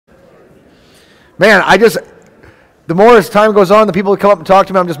Man, the more as time goes on, the people that come up and talk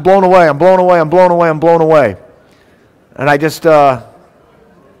to me, I'm just blown away. I'm blown away. I'm blown away. I'm blown away. And I just,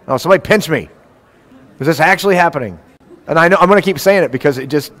 somebody pinch me. Is this actually happening? And I know I'm going to keep saying it because it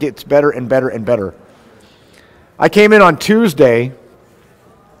just gets better and better and better. I came in on Tuesday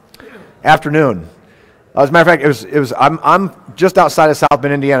afternoon. As a matter of fact, I'm just outside of South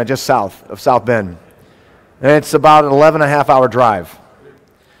Bend, Indiana, just south of South Bend. And it's about an 11.5-hour drive.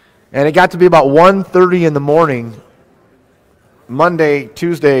 And it got to be about 1:30 in the morning,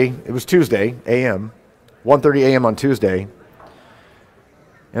 Tuesday, it was Tuesday, a.m., 1:30 a.m. on Tuesday.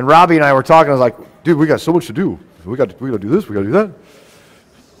 And Robbie and I were talking. I was like, dude, we got so much to do. We got to do this, we got to do that.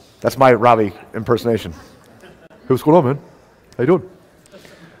 That's my Robbie impersonation. Hey, what's going on, man? How you doing?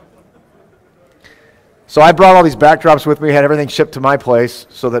 So I brought all these backdrops with me, had everything shipped to my place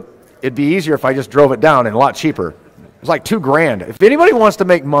so that it'd be easier if I just drove it down and a lot cheaper. It was like $2,000. If anybody wants to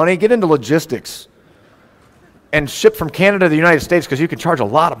make money, get into logistics and ship from Canada to the United States because you can charge a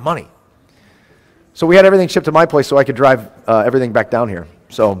lot of money. So we had everything shipped to my place so I could drive everything back down here.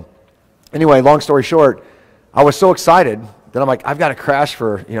 So anyway, long story short, I was so excited that I'm like, I've got to crash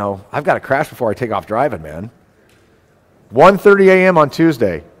before I take off driving, man. 1:30 a.m. on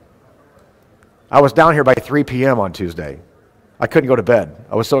Tuesday. I was down here by 3 p.m. on Tuesday. I couldn't go to bed.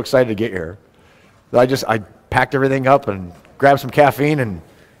 I was so excited to get here. I packed everything up and grabbed some caffeine and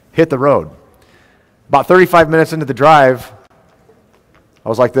hit the road. About 35 minutes into the drive, I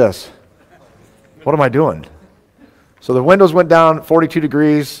was like this. What am I doing? So the windows went down 42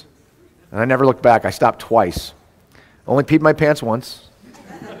 degrees, and I never looked back. I stopped twice. Only peed my pants once,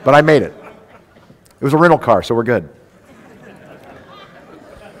 but I made it. It was a rental car, so we're good.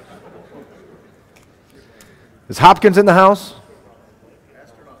 Is Hopkins in the house?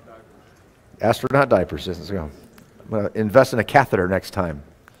 Astronaut diapers. Let's go. I'm going to invest in a catheter next time.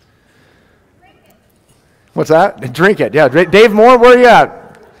 What's that? Drink it. Yeah. Dave Moore, where are you at?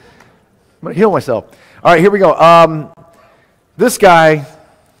 I'm going to heal myself. All right, here we go. This guy,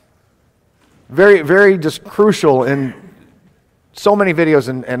 very, very just crucial in so many videos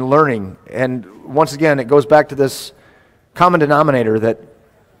and learning. And once again, it goes back to this common denominator that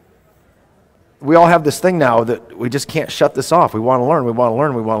we all have this thing now that we just can't shut this off. We want to learn, we want to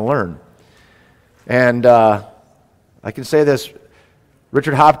learn, we want to learn. And I can say this,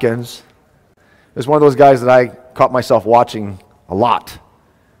 Richard Hopkins is one of those guys that I caught myself watching a lot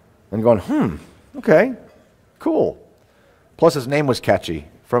and going, okay, cool. Plus his name was catchy.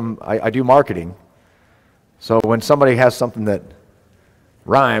 I do marketing. So when somebody has something that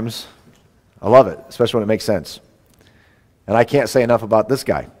rhymes, I love it, especially when it makes sense. And I can't say enough about this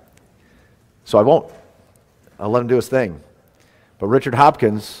guy. So I won't. I'll let him do his thing. But Richard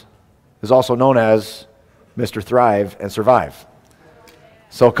Hopkins is also known as Mr. Thrive and Survive.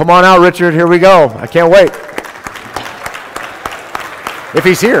 So come on out, Richard. Here we go. I can't wait. If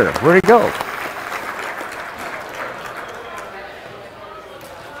he's here, where'd he go?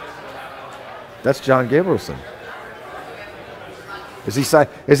 That's John Gabrielson. Is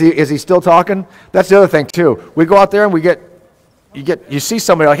he still talking? That's the other thing too. We go out there and you see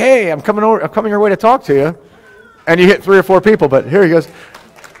somebody like, hey, I'm coming your way to talk to you, and you hit 3 or 4 people. But here he goes,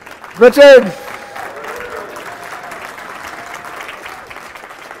 Richard.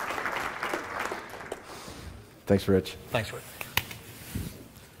 Thanks, Rich. Thanks, Rich.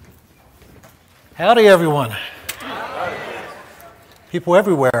 Howdy, everyone. People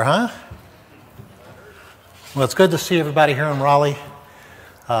everywhere, huh? Well, it's good to see everybody here in Raleigh.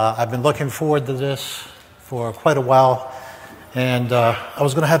 I've been looking forward to this for quite a while. And I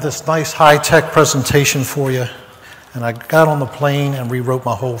was going to have this nice high-tech presentation for you, and I got on the plane and rewrote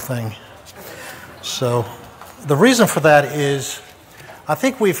my whole thing. So the reason for that is I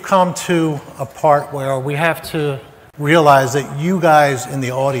think we've come to a part where we have to realize that you guys in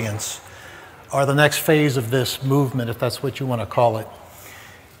the audience are the next phase of this movement, if that's what you want to call it.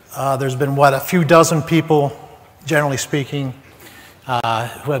 There's been, a few dozen people, generally speaking,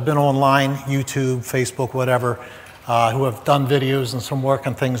 who have been online, YouTube, Facebook, whatever, who have done videos and some work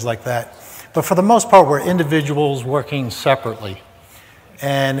and things like that. But for the most part, we're individuals working separately.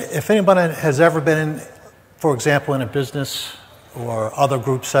 And if anybody has ever been in, for example, in a business or other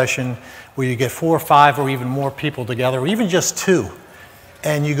group session where you get 4 or 5 or even more people together, or even just 2,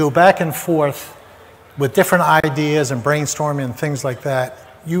 and you go back and forth with different ideas and brainstorming and things like that,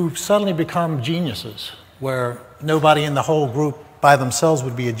 you suddenly become geniuses, where nobody in the whole group by themselves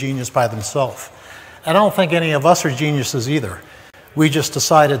would be a genius by themselves. And I don't think any of us are geniuses either. We just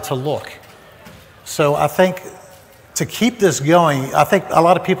decided to look. So I think to keep this going, I think a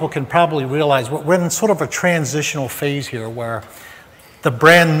lot of people can probably realize we're in sort of a transitional phase here where the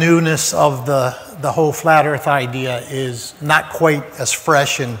brand newness of the whole flat earth idea is not quite as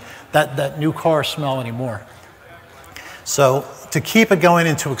fresh and that new car smell anymore. So to keep it going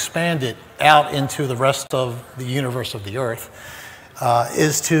and to expand it out into the rest of the universe of the earth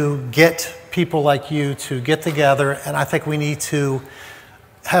is to get people like you to get together, and I think we need to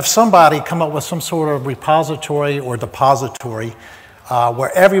have somebody come up with some sort of repository or depository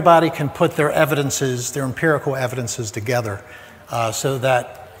where everybody can put their evidences, their empirical evidences together so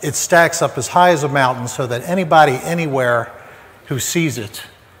that it stacks up as high as a mountain so that anybody anywhere who sees it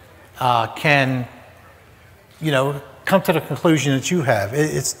can, come to the conclusion that you have.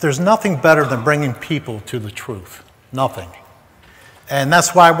 There's nothing better than bringing people to the truth. Nothing. And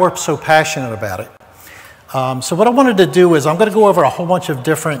that's why we're so passionate about it. So what I wanted to do is I'm going to go over a whole bunch of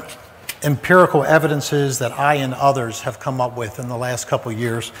different empirical evidences that I and others have come up with in the last couple of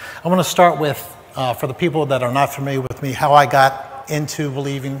years. I want to start with, for the people that are not familiar with me, how I got into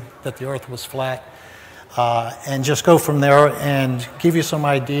believing that the earth was flat, and just go from there and give you some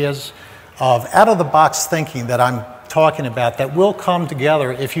ideas of out-of-the-box thinking that I'm talking about that will come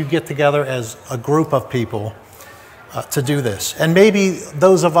together if you get together as a group of people to do this. And maybe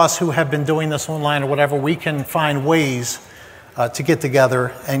those of us who have been doing this online or whatever, we can find ways to get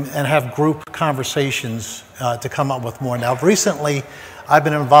together and have group conversations to come up with more. Now, recently, I've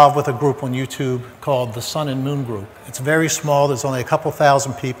been involved with a group on YouTube called the Sun and Moon Group. It's very small. There's only a couple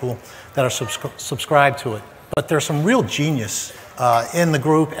thousand people that are subscribed to it. But there's some real genius in the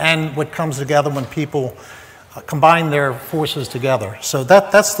group and what comes together when people combine their forces together. So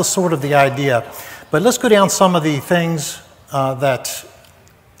that's the sort of the idea. But let's go down some of the things that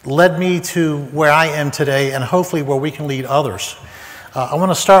led me to where I am today and hopefully where we can lead others. I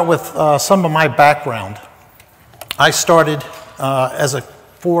want to start with some of my background. I started as a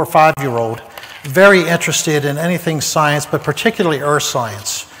 4 or 5-year-old, very interested in anything science, but particularly earth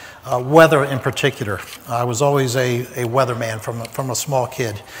science, weather in particular. I was always a weatherman from a small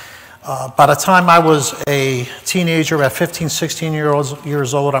kid. By the time I was a teenager, at 15, 16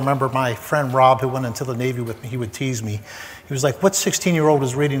 years old, I remember my friend Rob, who went into the Navy with me, he would tease me. He was like, what 16-year-old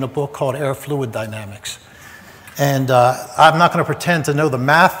is reading a book called Air Fluid Dynamics? And I'm not going to pretend to know the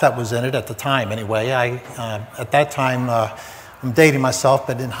math that was in it at the time anyway. At that time, I'm dating myself,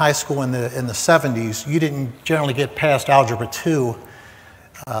 but in high school in the 70s, you didn't generally get past Algebra 2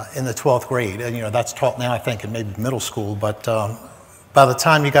 in the 12th grade. And that's taught now, I think, in maybe middle school, but by the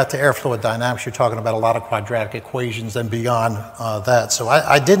time you got to air fluid dynamics, you're talking about a lot of quadratic equations and beyond that. So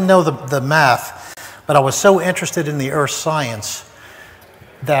I didn't know the math, but I was so interested in the earth science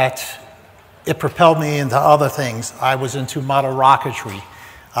that it propelled me into other things. I was into model rocketry.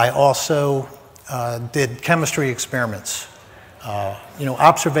 I also did chemistry experiments.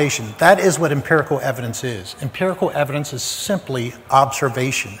 Observation. That is what empirical evidence is. Empirical evidence is simply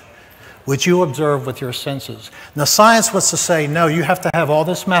observation, which you observe with your senses. Now, science was to say, no, you have to have all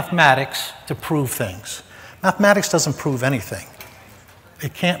this mathematics to prove things. Mathematics doesn't prove anything.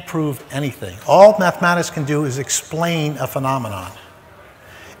 It can't prove anything. All mathematics can do is explain a phenomenon.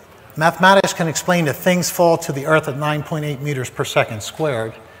 Mathematics can explain that things fall to the earth at 9.8 meters per second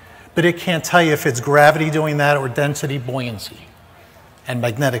squared, but it can't tell you if it's gravity doing that or density, buoyancy, and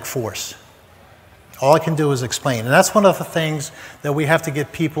magnetic force. All it can do is explain. And that's one of the things that we have to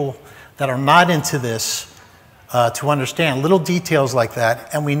get people that are not into this to understand, little details like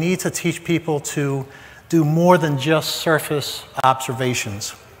that. And we need to teach people to do more than just surface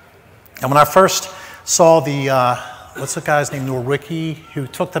observations. And when I first saw what's the guy's name, Norwicki, who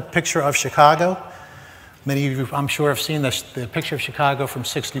took the picture of Chicago. Many of you, I'm sure, have seen the picture of Chicago from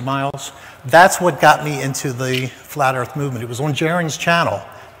 60 miles. That's what got me into the flat earth movement. It was on Jaron's channel.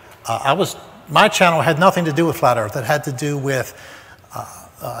 My channel had nothing to do with flat earth. It had to do with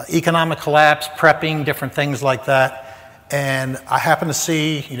economic collapse, prepping, different things like that. And I happened to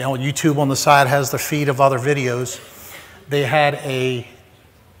see, YouTube on the side has the feed of other videos. They had a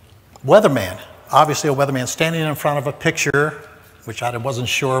weatherman, obviously a weatherman, standing in front of a picture, which I wasn't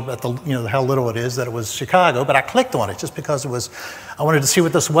sure about how little it is, that it was Chicago, but I clicked on it just because I wanted to see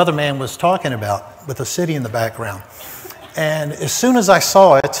what this weatherman was talking about with the city in the background. And as soon as I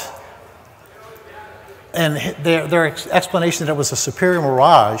saw it, and their explanation that it was a superior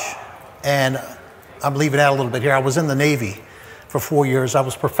mirage, and I'm leaving out a little bit here. I was in the Navy for 4 years. I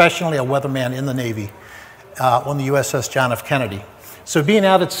was professionally a weatherman in the Navy on the USS John F. Kennedy. So being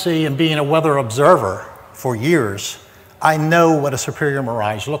out at sea and being a weather observer for years, I know what a superior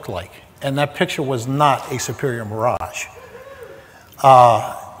mirage looked like. And that picture was not a superior mirage.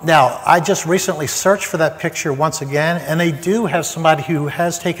 Now, I just recently searched for that picture once again, and they do have somebody who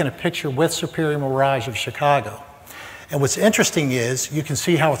has taken a picture with superior mirage of Chicago. And what's interesting is you can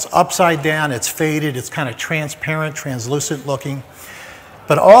see how it's upside down, it's faded, it's kind of transparent, translucent looking.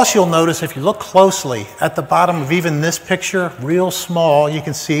 But also you'll notice if you look closely at the bottom of even this picture, real small, you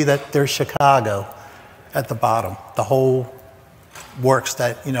can see that there's Chicago at the bottom. The whole works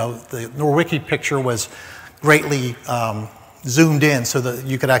that, you know, the Norwicki picture was greatly zoomed in so that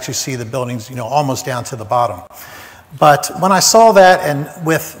you could actually see the buildings, you know, almost down to the bottom. But when I saw that, and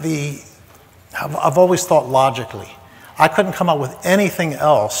with the, I've always thought logically, I couldn't come up with anything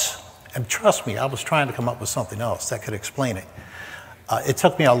else, and trust me, I was trying to come up with something else that could explain it. It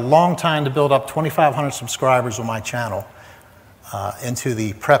took me a long time to build up 2,500 subscribers on my channel into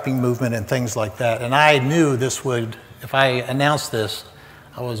the prepping movement and things like that. And I knew this would, if I announced this,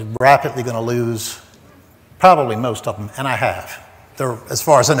 I was rapidly going to lose probably most of them, and I have. They're, as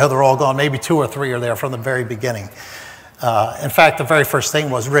far as I know, they're all gone. Maybe 2 or 3 are there from the very beginning. In fact, the very first thing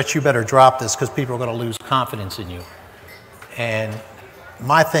was, Rich, you better drop this because people are going to lose confidence in you. And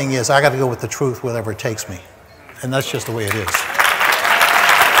my thing is, I got to go with the truth wherever it takes me. And that's just the way it is.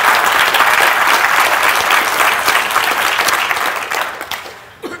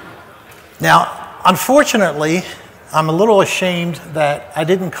 Now, unfortunately, I'm a little ashamed that I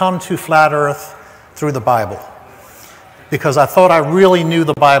didn't come to Flat Earth through the Bible, because I thought I really knew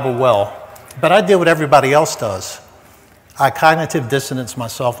the Bible well. But I did what everybody else does. I cognitive dissonance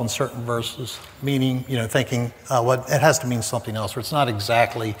myself on certain verses, meaning, you know, thinking, well, it has to mean something else, or it's not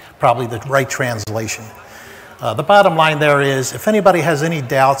exactly probably the right translation. The bottom line there is, if anybody has any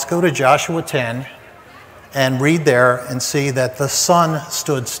doubts, go to Joshua 10 and read there and see that the sun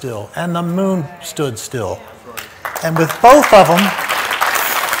stood still and the moon stood still. And with both of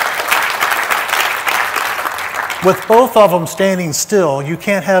them standing still, you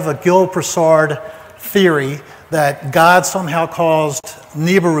can't have a Gil-Broussard theory that God somehow caused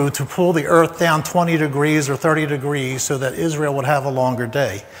Nibiru to pull the earth down 20 degrees or 30 degrees so that Israel would have a longer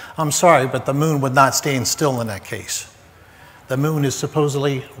day. I'm sorry, but the moon would not stand still in that case. The moon is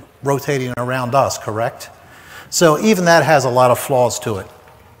supposedly rotating around us, correct? So even that has a lot of flaws to it.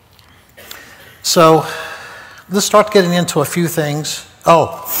 So let's start getting into a few things.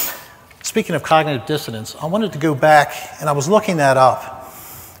 Oh, speaking of cognitive dissonance, I wanted to go back, and I was looking that up,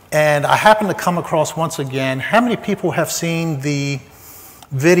 and I happened to come across once again, how many people have seen the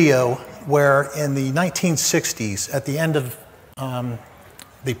video where in the 1960s, at the end of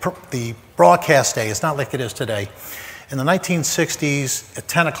the broadcast day, it's not like it is today, in the 1960s, at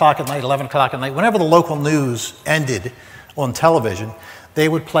 10 o'clock at night, 11 o'clock at night, whenever the local news ended on television, they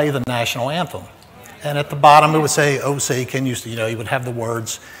would play the national anthem. And at the bottom, it would say, "Oh, say, can you," you know, you would have the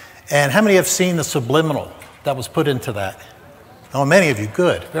words. And how many have seen the subliminal that was put into that? Oh, many of you.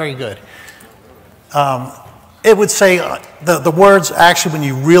 Good. Very good. It would say, the words actually, when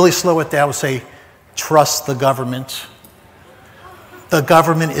you really slow it down, would say, "Trust the government. The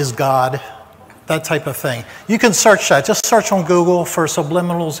government is God." That type of thing. You can search that. Just search on Google for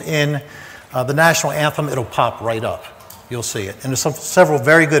subliminals in the national anthem. It'll pop right up. You'll see it. And there's several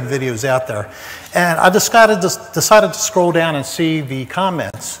very good videos out there. And I decided to scroll down and see the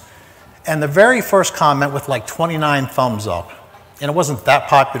comments. And the very first comment with like 29 thumbs up, and it wasn't that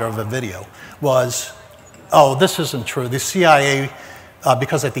popular of a video, was, "Oh, this isn't true. The CIA,"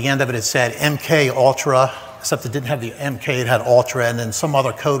 because at the end of it, it said MK Ultra, except it didn't have the MK, it had Ultra, and then some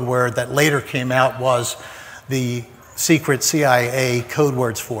other code word that later came out was the secret CIA code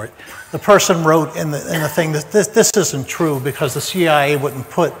words for it. The person wrote in the thing that this isn't true because the CIA wouldn't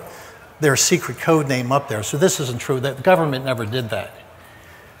put their secret code name up there, so this isn't true. The government never did that.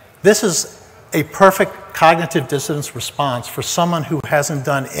 This is a perfect cognitive dissonance response for someone who hasn't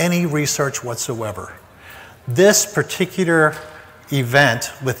done any research whatsoever. This particular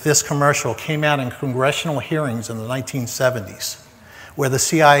event with this commercial came out in congressional hearings in the 1970s, where the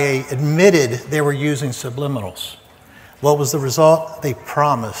CIA admitted they were using subliminals. What was the result? They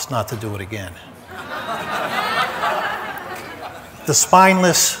promised not to do it again. The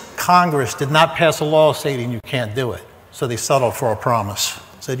spineless Congress did not pass a law stating you can't do it, so they settled for a promise.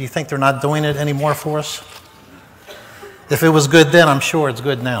 So do you think they're not doing it anymore for us? If it was good then, I'm sure it's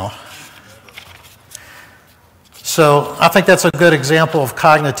good now. So I think that's a good example of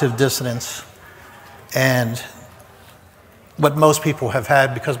cognitive dissonance and what most people have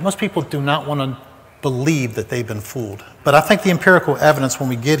had, because most people do not want to believe that they've been fooled. But I think the empirical evidence when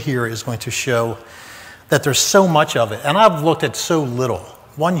we get here is going to show that there's so much of it. And I've looked at so little.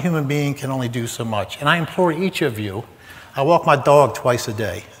 One human being can only do so much. And I implore each of you, I walk my dog twice a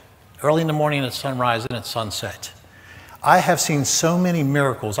day, early in the morning at sunrise and at sunset. I have seen so many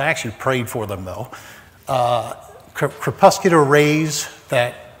miracles. I actually prayed for them, though. Crepuscular rays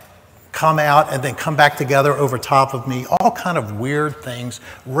that come out and then come back together over top of me, all kind of weird things.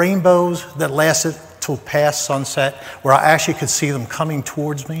 Rainbows that lasted till past sunset, where I actually could see them coming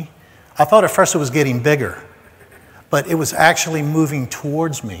towards me. I thought at first it was getting bigger, but it was actually moving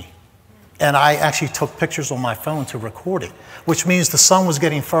towards me. And I actually took pictures on my phone to record it, which means the sun was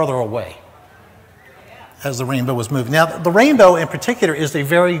getting further away as the rainbow was moving. Now, the rainbow in particular is a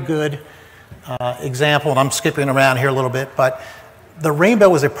very good example, and I'm skipping around here a little bit, but the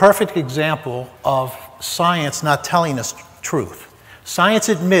rainbow is a perfect example of science not telling us truth. Science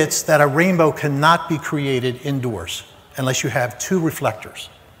admits that a rainbow cannot be created indoors unless you have two reflectors.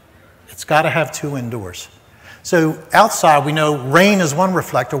 It's got to have two indoors. So outside, we know rain is one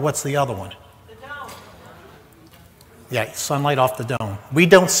reflector. What's the other one? The dome. Yeah, sunlight off the dome. We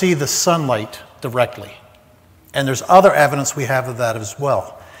don't see the sunlight directly. And there's other evidence we have of that as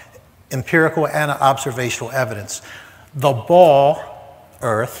well. Empirical and observational evidence. The ball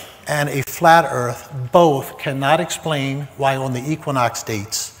Earth and a flat Earth both cannot explain why on the equinox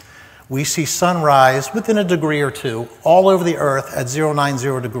dates we see sunrise within a degree or two all over the Earth at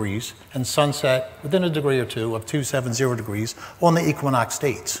 090 degrees and sunset within a degree or two of 270 degrees on the equinox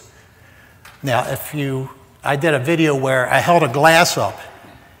dates. Now, I did a video where I held a glass up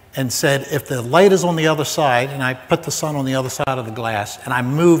and said, if the light is on the other side, and I put the sun on the other side of the glass, and I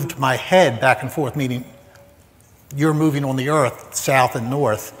moved my head back and forth, meaning you're moving on the Earth, south and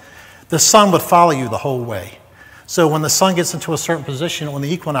north, the sun would follow you the whole way. So when the sun gets into a certain position on the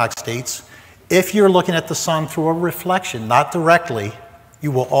equinox dates, if you're looking at the sun through a reflection, not directly,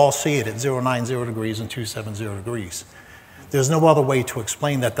 you will all see it at 090 degrees and 270 degrees. There's no other way to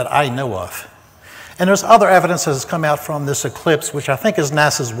explain that I know of. And there's other evidence that has come out from this eclipse, which I think is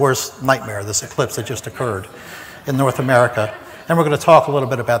NASA's worst nightmare, this eclipse that just occurred in North America. And we're going to talk a little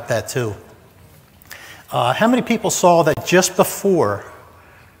bit about that too. How many people saw that just before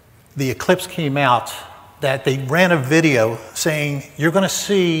the eclipse came out, that they ran a video saying, you're going to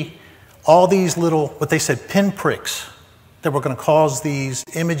see all these little, what they said, pinpricks that were going to cause these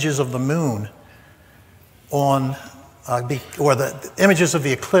images of the moon on, or the images of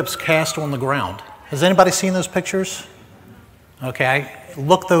the eclipse cast on the ground. Has anybody seen those pictures? Okay,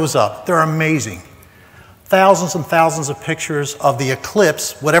 look those up. They're amazing. Thousands and thousands of pictures of the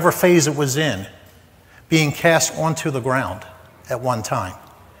eclipse, whatever phase it was in, being cast onto the ground at one time.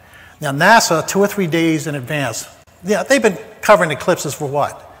 Now, NASA, 2 or 3 days in advance, they've been covering eclipses for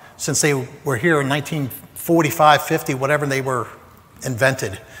what? Since they were here in 1945, 50, whatever they were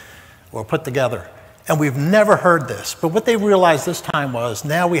invented or put together. And we've never heard this. But what they realized this time was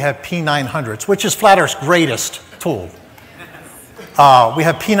now we have P900s, which is Flat Earth's greatest tool. We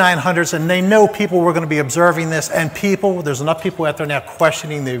have P900s, and they know people were going to be observing this, and there's enough people out there now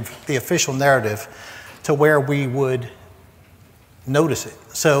questioning the official narrative to where we would notice it.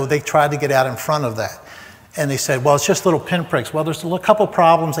 So they tried to get out in front of that. And they said, well, it's just little pinpricks. Well, there's a couple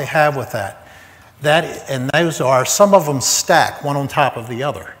problems they have with that. And those are, some of them stack one on top of the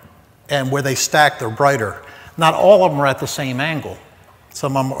other. And where they stack, they're brighter. Not all of them are at the same angle.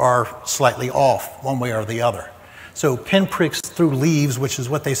 Some of them are slightly off, one way or the other. So pinpricks through leaves, which is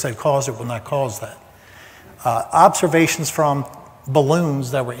what they said caused it, will not cause that. Observations from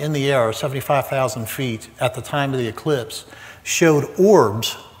balloons that were in the air, 75,000 feet at the time of the eclipse, showed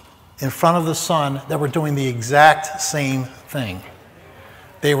orbs in front of the sun that were doing the exact same thing.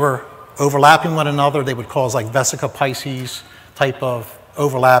 They were overlapping one another. They would cause like Vesica Pisces type of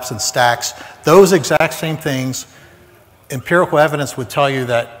overlaps and stacks. Those exact same things, empirical evidence would tell you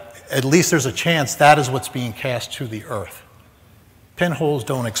that at least there's a chance that is what's being cast to the Earth. Pinholes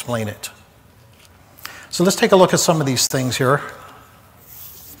don't explain it. So let's take a look at some of these things here.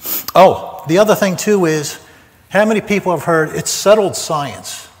 Oh, the other thing too is, how many people have heard it's settled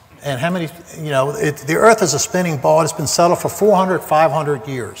science? And how many, the Earth is a spinning ball. It's been settled for 400, 500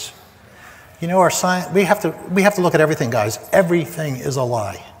 years. Our science, we have to look at everything, guys. Everything is a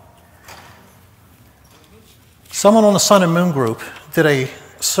lie. Someone on the Sun and Moon group did a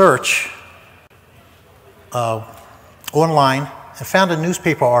search online and found a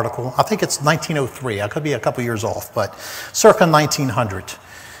newspaper article. I think it's 1903. I could be a couple years off, but circa 1900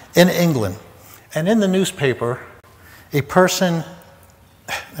 in England. And in the newspaper, a person,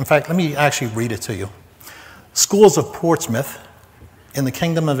 in fact, let me actually read it to you. Schools of Portsmouth in the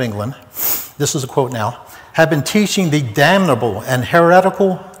Kingdom of England, this is a quote now, have been teaching the damnable and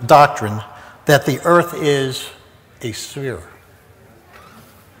heretical doctrine that the Earth is a sphere.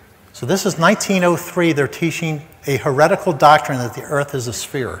 So this is 1903. They're teaching a heretical doctrine that the Earth is a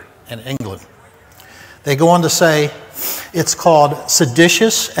sphere in England. They go on to say it's called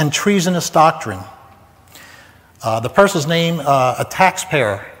seditious and treasonous doctrine. The person's name, a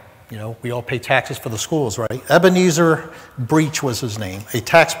taxpayer, You know, we all pay taxes for the schools, right? Ebenezer Breach was his name, a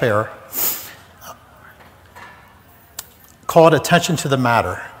taxpayer, called attention to the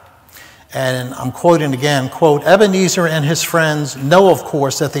matter. And I'm quoting again, quote, Ebenezer and his friends know, of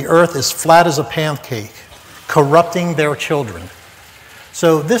course, that the earth is flat as a pancake, corrupting their children.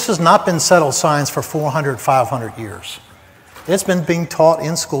 So this has not been settled science for 400, 500 years. It's been being taught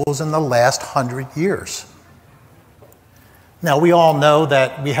in schools in the last 100 years. Now, we all know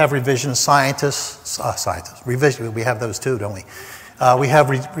that we have revisionist scientists, we have those too, don't we? We have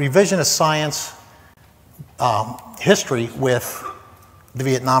revisionist science history with the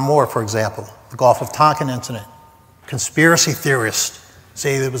Vietnam War, for example, the Gulf of Tonkin incident. Conspiracy theorists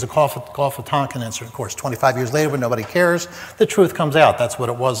say there was a Gulf of Tonkin incident. Of course, 25 years later, when nobody cares, the truth comes out. That's what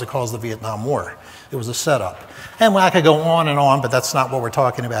it was that caused the Vietnam War. It was a setup. And I could go on and on, but that's not what we're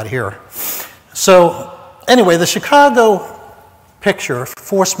talking about here. So anyway, the Chicago picture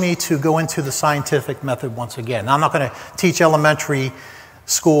forced me to go into the scientific method once again. Now, I'm not going to teach elementary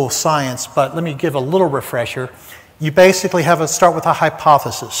school science, but let me give a little refresher. You basically have to start with a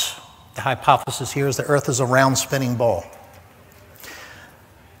hypothesis. The hypothesis here is the Earth is a round spinning ball.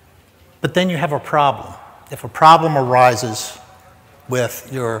 But then you have a problem. If a problem arises with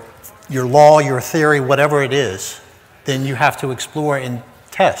your law, your theory, whatever it is, then you have to explore and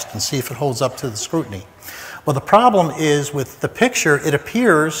test and see if it holds up to the scrutiny. Well, the problem is with the picture, it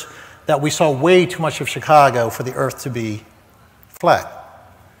appears that we saw way too much of Chicago for the Earth to be flat.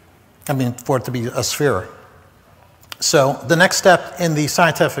 I mean, for it to be a sphere. So the next step in the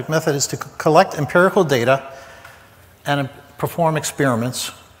scientific method is to collect empirical data and perform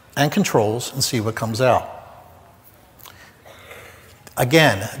experiments and controls and see what comes out.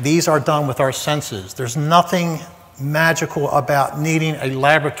 Again, these are done with our senses. There's nothing magical about needing a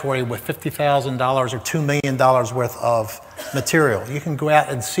laboratory with $50,000 or $2 million worth of material. You can go out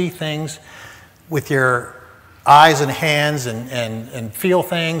and see things with your eyes and hands and feel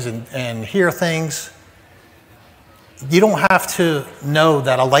things and hear things. You don't have to know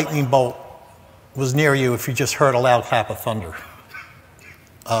that a lightning bolt was near you if you just heard a loud clap of thunder.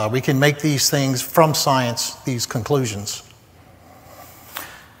 We can make these things from science, these conclusions.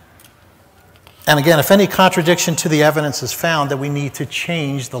 And again, if any contradiction to the evidence is found, then we need to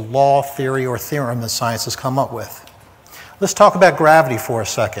change the law, theory, or theorem that science has come up with. Let's talk about gravity for a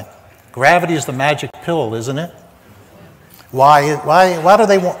second. Gravity is the magic pill, isn't it? Why do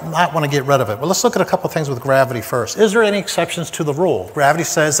they not want to get rid of it? Well, let's look at a couple of things with gravity first. Is there any exceptions to the rule? Gravity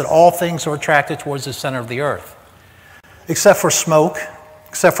says that all things are attracted towards the center of the Earth, except for smoke,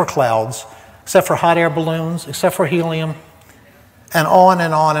 except for clouds, except for hot air balloons, except for helium, and on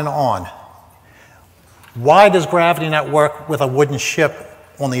and on and on. Why does gravity not work with a wooden ship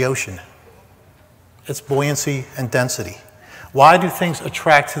on the ocean? It's buoyancy and density. Why do things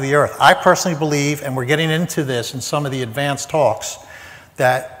attract to the Earth? I personally believe, and we're getting into this in some of the advanced talks,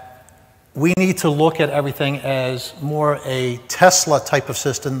 that we need to look at everything as more a Tesla type of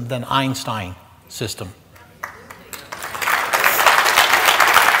system than Einstein system.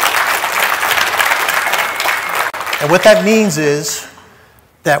 And what that means is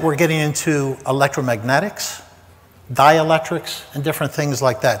that we're getting into electromagnetics, dielectrics, and different things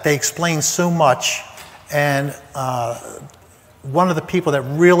like that. They explain so much, and one of the people that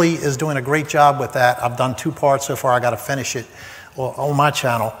really is doing a great job with that, I've done 2 parts so far, I got to finish it on my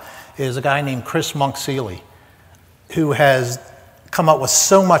channel, is a guy named Chris Monk-Seeley, who has come up with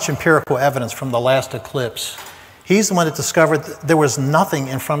so much empirical evidence from the last eclipse. He's the one that discovered that there was nothing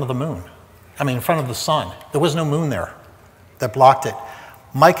in front of the moon. I mean, in front of the sun. There was no moon there that blocked it.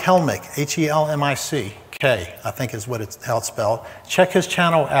 Mike Helmick, H-E-L-M-I-C-K, I think is how it's spelled. Check his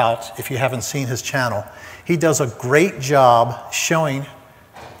channel out if you haven't seen his channel. He does a great job showing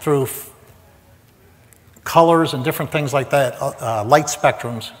through colors and different things like that, light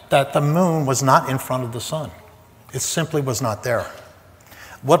spectrums, that the moon was not in front of the sun. It simply was not there.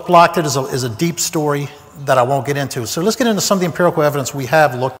 What blocked it is a deep story that I won't get into. So let's get into some of the empirical evidence we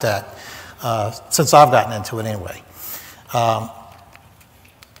have looked at, since I've gotten into it anyway.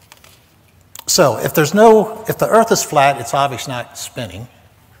 So if the Earth is flat, it's obviously not spinning,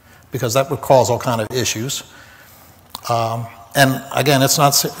 because that would cause all kind of issues. And again, it's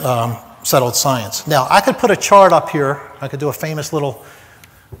not settled science. Now, I could put a chart up here. I could do a famous little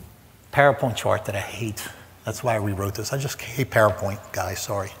PowerPoint chart that I hate. That's why I rewrote this. I just hate PowerPoint, guys,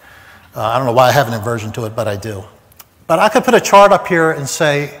 sorry. I don't know why I have an aversion to it, but I do. But I could put a chart up here and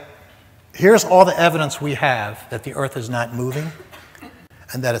say, here's all the evidence we have that the Earth is not moving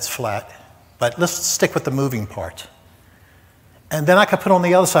and that it's flat. But let's stick with the moving part. And then I could put on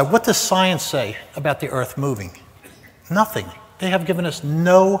the other side, what does science say about the Earth moving? Nothing. They have given us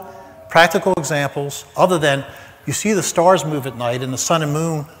no practical examples, other than you see the stars move at night and the sun and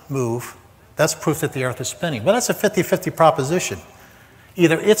moon move, that's proof that the Earth is spinning. But that's a 50-50 proposition.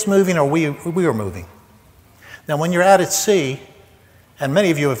 Either it's moving or we are moving. Now, when you're out at sea, and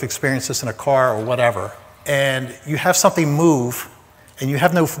many of you have experienced this in a car or whatever, and you have something move, and you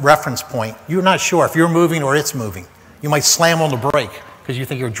have no reference point, you're not sure if you're moving or it's moving. You might slam on the brake because you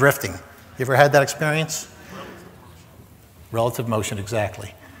think you're drifting. You ever had that experience? Relative motion,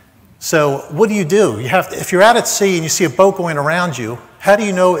 exactly. So what do? If you're out at sea and you see a boat going around you, how do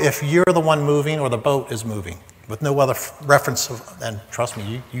you know if you're the one moving or the boat is moving? With no other reference, and trust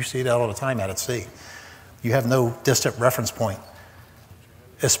me, you see that all the time out at sea. You have no distant reference point,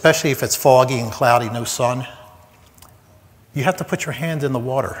 especially if it's foggy and cloudy, no sun. You have to put your hand in the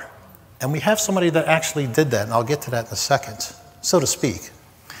water. And we have somebody that actually did that, and I'll get to that in a second, so to speak.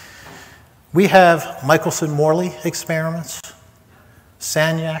 We have Michelson-Morley experiments,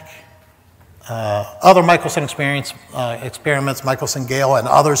 Sagnac, other Michelson experiments, Michelson-Gale, and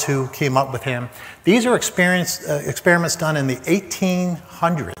others who came up with him. These are experiments done in the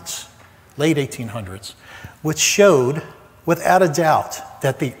 1800s, late 1800s, which showed, without a doubt,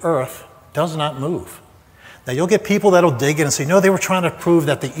 that the Earth does not move. Now, you'll get people that'll dig in and say, no, they were trying to prove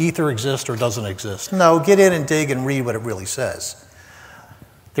that the ether exists or doesn't exist. No, get in and dig and read what it really says.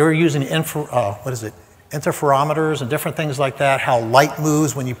 They were using interferometers and different things like that, how light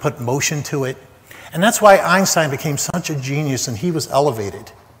moves when you put motion to it. And that's why Einstein became such a genius, and he was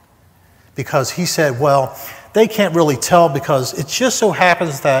elevated. Because he said, well, they can't really tell because it just so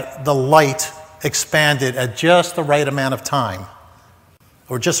happens that the light expanded at just the right amount of time,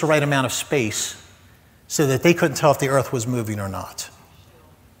 or just the right amount of space, so that they couldn't tell if the Earth was moving or not.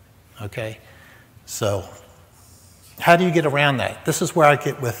 Okay? So, how do you get around that? This is where I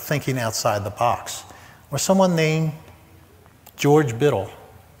get with thinking outside the box. Or someone named George Biddle,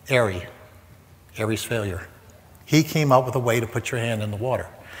 Airy's failure. He came up with a way to put your hand in the water.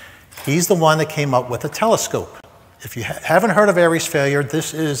 He's the one that came up with a telescope. If you haven't heard of Airy's failure,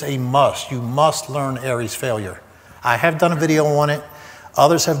 this is a must. You must learn Airy's failure. I have done a video on it.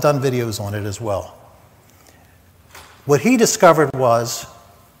 Others have done videos on it as well. What he discovered was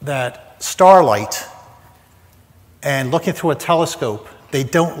that starlight and looking through a telescope, they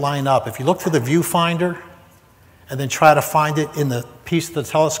don't line up. If you look through the viewfinder and then try to find it in the piece of the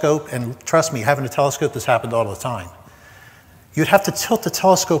telescope, and trust me, having a telescope, this happened all the time, you'd have to tilt the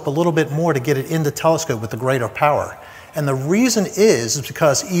telescope a little bit more to get it in the telescope with the greater power. And the reason is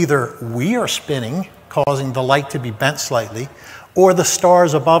because either we are spinning, causing the light to be bent slightly, or the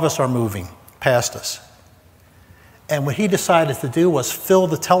stars above us are moving past us. And what he decided to do was fill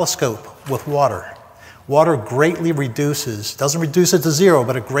the telescope with water. Water greatly reduces, doesn't reduce it to zero,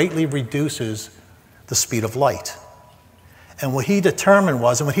 but it greatly reduces the speed of light. And what he determined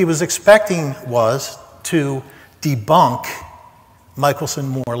was, and what he was expecting was to debunk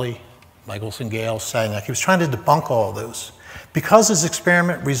Michelson-Morley, Michelson-Gale, Sagnac. He was trying to debunk all of those. Because his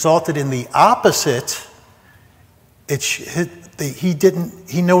experiment resulted in the opposite,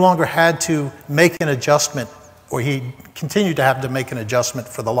 he no longer had to make an adjustment, or he continued to have to make an adjustment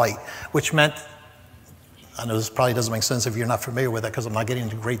for the light, which meant, I know this probably doesn't make sense if you're not familiar with it because I'm not getting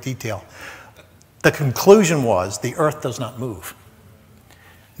into great detail. The conclusion was the Earth does not move.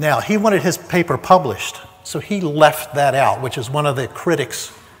 Now, he wanted his paper published, so he left that out, which is one of the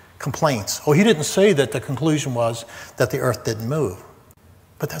critics' complaints. Oh, he didn't say that the conclusion was that the Earth didn't move.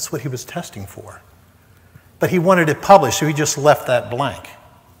 But that's what he was testing for. But he wanted it published, so he just left that blank.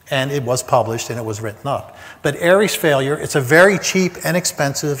 And it was published and it was written up. But Airy's failure, it's a very cheap and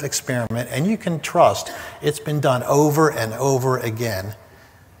expensive experiment, and you can trust it's been done over and over again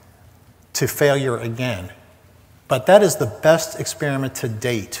to failure again. But that is the best experiment to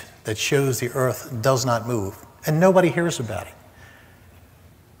date that shows the Earth does not move, and nobody hears about it.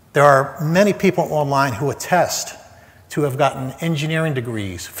 There are many people online who attest to have gotten engineering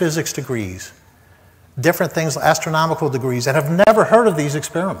degrees, physics degrees, different things, astronomical degrees, and have never heard of these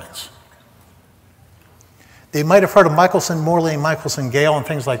experiments. They might have heard of Michelson-Morley and Michelson-Gale and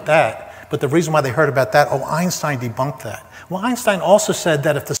things like that, but the reason why they heard about that, oh, Einstein debunked that. Well, Einstein also said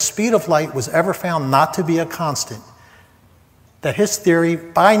that if the speed of light was ever found not to be a constant, that his theory,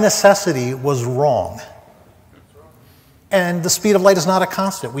 by necessity, was wrong. And the speed of light is not a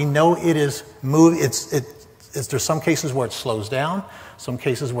constant. We know it is there's some cases where it slows down, some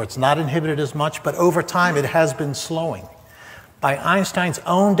cases where it's not inhibited as much, but over time it has been slowing. By Einstein's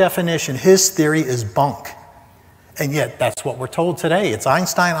own definition, his theory is bunk. And yet that's what we're told today. It's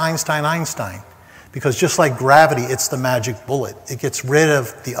Einstein, Einstein, Einstein. Because just like gravity, it's the magic bullet. It gets rid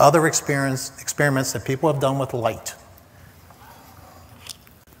of the other experiments that people have done with light.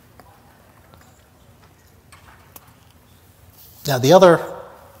 Now, the other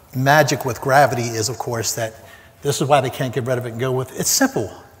magic with gravity is, of course, that this is why they can't get rid of it and go with, it's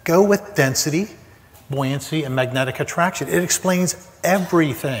simple. Go with density, buoyancy, and magnetic attraction. It explains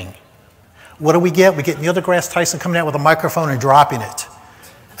everything. What do we get? We get Neil deGrasse Tyson coming out with a microphone and dropping it.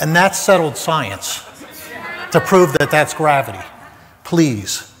 And that's settled science to prove that that's gravity.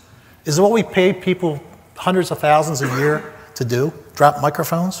 Please. Is it what we pay people hundreds of thousands a year to do? Drop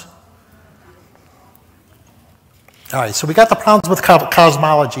microphones? All right, so we got the problems with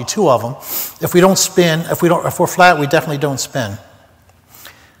cosmology, two of them. If we don't spin, if we're flat, we definitely don't spin.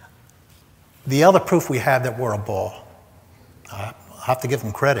 The other proof we have that we're a ball, I have to give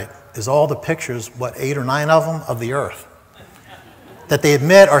them credit, is all the pictures, what, 8 or 9 of them, of the Earth, that they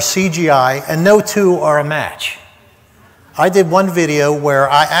admit are CGI, and no two are a match. I did one video where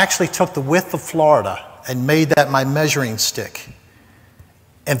I actually took the width of Florida and made that my measuring stick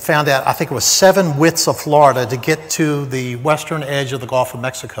and found out, I think it was 7 widths of Florida to get to the western edge of the Gulf of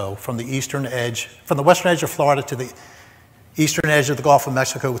Mexico, from the western edge of Florida to the eastern edge of the Gulf of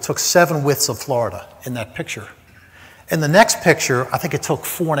Mexico. It took 7 widths of Florida in that picture. In the next picture, I think it took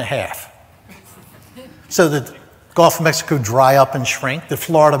 4.5. So the Gulf of Mexico dry up and shrink, the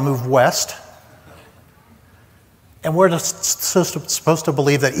Florida moved west. And we're just supposed to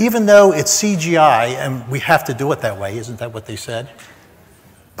believe that even though it's CGI and we have to do it that way, isn't that what they said?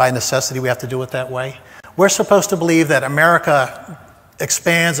 By necessity, we have to do it that way. We're supposed to believe that America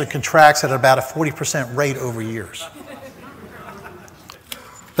expands and contracts at about a 40% rate over years.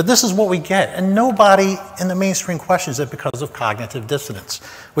 But this is what we get, and nobody in the mainstream questions it because of cognitive dissonance,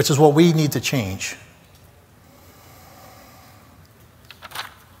 which is what we need to change.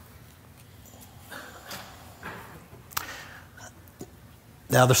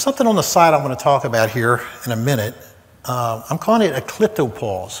 Now, there's something on the side I'm going to talk about here in a minute. I'm calling it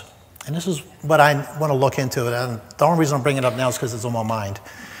ecliptopause, and this is what I want to look into. And the only reason I'm bringing it up now is because it's on my mind.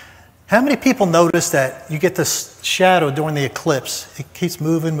 How many people notice that you get this shadow during the eclipse? It keeps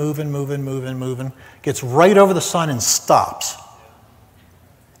moving, gets right over the sun and stops.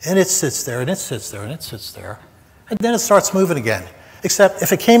 And it sits there, and it sits there, and it sits there. And then it starts moving again. Except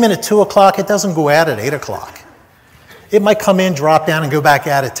if it came in at 2 o'clock, it doesn't go out at 8 o'clock. It might come in, drop down, and go back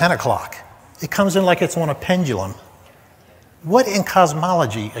out at 10 o'clock. It comes in like it's on a pendulum. What in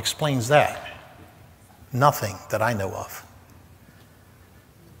cosmology explains that? Nothing that I know of.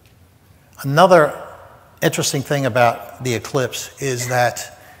 Another interesting thing about the eclipse is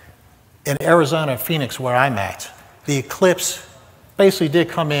that in Arizona, Phoenix, where I'm at, the eclipse basically did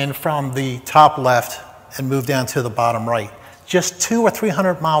come in from the top left and move down to the bottom right. Just 200 or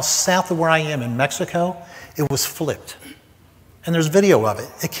 300 miles south of where I am in Mexico, it was flipped. And there's video of it.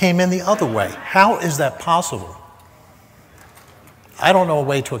 It came in the other way. How is that possible? I don't know a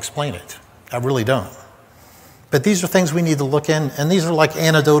way to explain it. I really don't. But these are things we need to look in, and these are like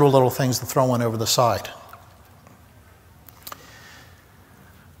anecdotal little things to throw in over the side.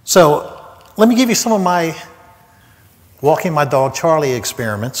 So let me give you some of my walking my dog Charlie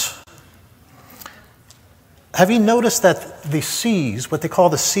experiments. Have you noticed that the seas, what they call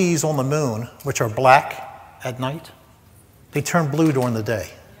the seas on the moon, which are black at night, they turn blue during the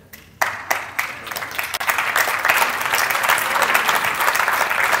day?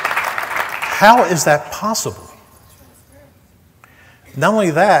 How is that possible? Not only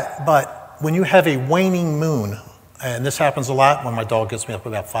that, but when you have a waning moon, and this happens a lot when my dog gets me up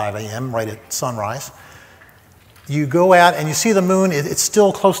about 5 a.m., right at sunrise, you go out and you see the moon, it's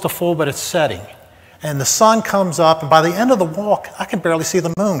still close to full, but it's setting. And the sun comes up, and by the end of the walk, I can barely see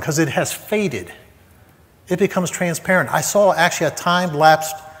the moon because it has faded. It becomes transparent. I saw actually a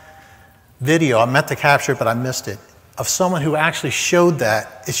time-lapsed video, I meant to capture it, but I missed it, of someone who actually showed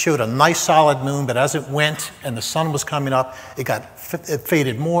that. It showed a nice solid moon, but as it went and the sun was coming up, it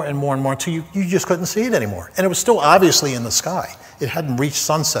faded more and more and more until you just couldn't see it anymore. And it was still obviously in the sky. It hadn't reached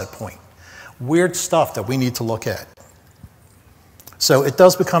sunset point. Weird stuff that we need to look at. So it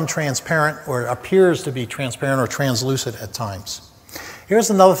does become transparent, or it appears to be transparent or translucent at times. Here's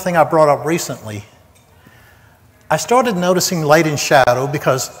another thing I brought up recently. I started noticing light and shadow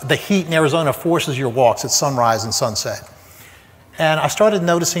because the heat in Arizona forces your walks at sunrise and sunset. And I started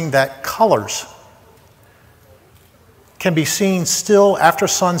noticing that colors can be seen still after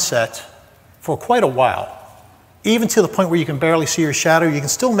sunset for quite a while, even to the point where you can barely see your shadow. You can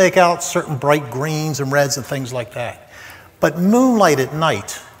still make out certain bright greens and reds and things like that. But moonlight at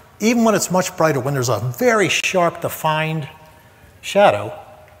night, even when it's much brighter, when there's a very sharp, defined shadow,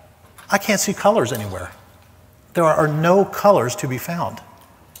 I can't see colors anywhere. There are no colors to be found.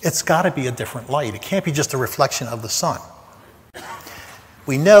 It's got to be a different light. It can't be just a reflection of the sun.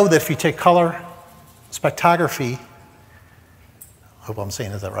 We know that if you take color spectrography I hope I'm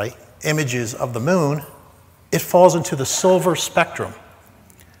saying that right, images of the moon, it falls into the silver spectrum,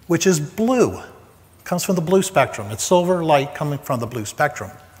 which is blue. It comes from the blue spectrum. It's silver light coming from the blue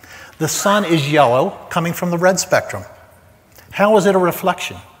spectrum. The sun is yellow, coming from the red spectrum. How is it a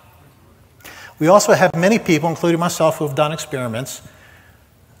reflection? We also have many people, including myself, who have done experiments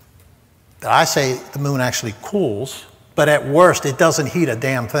that I say the moon actually cools, but at worst, it doesn't heat a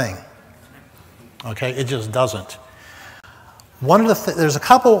damn thing. Okay, it just doesn't. There's a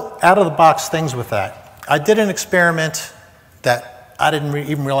couple out-of-the-box things with that. I did an experiment that I didn't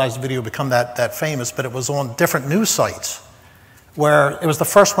even realize the video would become that famous, but it was on different news sites, where it was the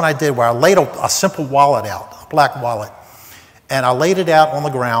first one I did where I laid a simple wallet out, a black wallet, and I laid it out on the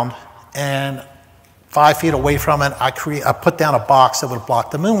ground, and 5 feet away from it, I put down a box that would block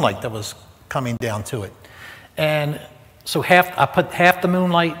the moonlight that was coming down to it. And so I put half the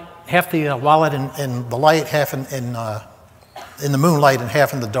moonlight, half the wallet in the light, half in the moonlight, and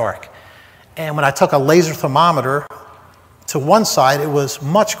half in the dark. And when I took a laser thermometer to one side, it was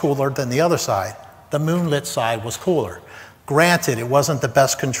much cooler than the other side. The moonlit side was cooler. Granted, it wasn't the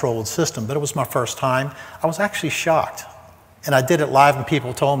best controlled system, but it was my first time. I was actually shocked. And I did it live, and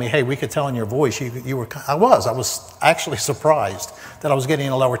people told me, hey, we could tell in your voice I was actually surprised that I was getting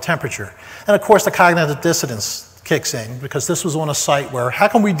a lower temperature. And of course, the cognitive dissonance kicks in, because this was on a site where, how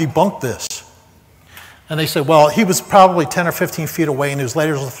can we debunk this? And they said, well, he was probably 10 or 15 feet away, and his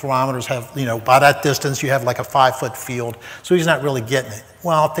laser thermometers have, by that distance, you have like a 5-foot field, so he's not really getting it.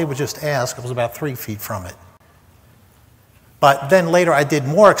 Well, if they would just ask, it was about 3 feet from it. But then later, I did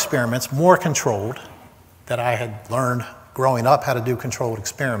more experiments, more controlled, that I had learned growing up how to do controlled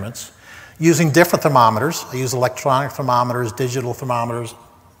experiments, using different thermometers. I used electronic thermometers, digital thermometers,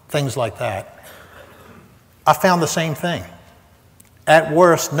 things like that. I found the same thing. At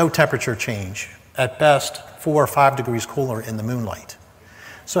worst, no temperature change. At best, 4 or 5 degrees cooler in the moonlight.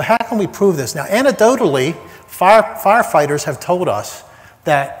 So how can we prove this? Now, anecdotally, firefighters have told us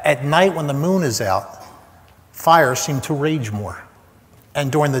that at night when the moon is out, fires seem to rage more.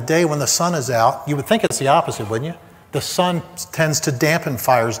 And during the day when the sun is out, you would think it's the opposite, wouldn't you? The sun tends to dampen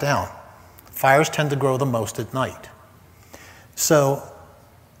fires down. Fires tend to grow the most at night. So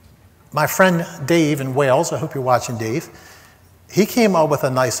my friend Dave in Wales, I hope you're watching, Dave, he came up with a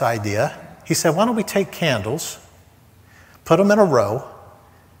nice idea. He said, why don't we take candles, put them in a row,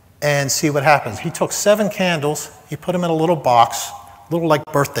 and see what happens. He took 7 candles, he put them in a little box, little like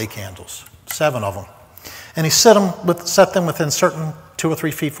birthday candles, 7 of them. And he set them within certain 2 or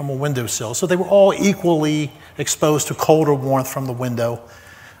 3 feet from a windowsill. So they were all equally exposed to cold or warmth from the window.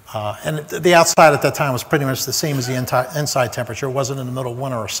 And the outside at that time was pretty much the same as the inside temperature. It wasn't in the middle of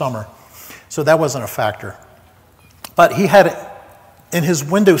winter or summer. So that wasn't a factor. But he had, in his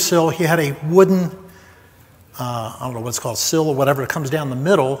windowsill, he had a wooden, I don't know what it's called, sill or whatever, it comes down the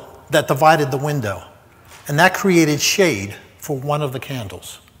middle, that divided the window. And that created shade for one of the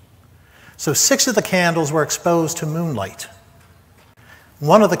candles. So 6 of the candles were exposed to moonlight.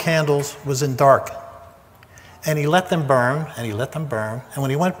 One of the candles was in dark. And he let them burn, and he let them burn. And when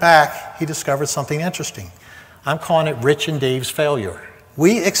he went back, he discovered something interesting. I'm calling it Rich and Dave's failure.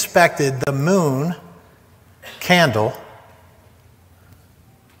 We expected the moon candle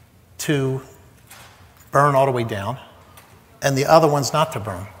to burn all the way down, and the other ones not to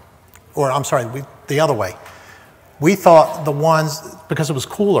burn. Or, I'm sorry, the other way. We thought the ones, because it was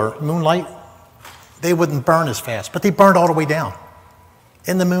cooler, moonlight, they wouldn't burn as fast, but they burned all the way down.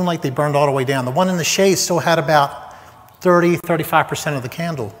 In the moonlight, they burned all the way down. The one in the shade still had about 35% of the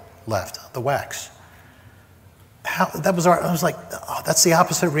candle left, the wax. I was like, oh, that's the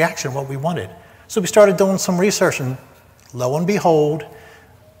opposite reaction of what we wanted. So we started doing some research, and lo and behold,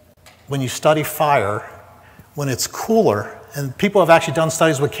 when you study fire, when it's cooler, and people have actually done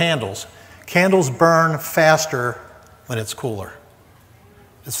studies with candles, candles burn faster when it's cooler.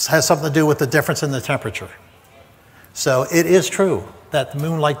 This has something to do with the difference in the temperature. So it is true that the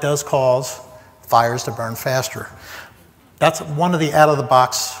moonlight does cause fires to burn faster. That's one of the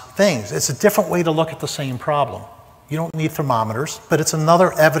out-of-the-box things. It's a different way to look at the same problem. You don't need thermometers, but it's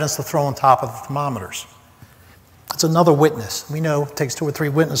another evidence to throw on top of the thermometers. It's another witness. We know it takes 2 or 3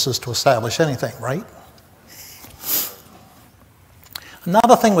 witnesses to establish anything, right?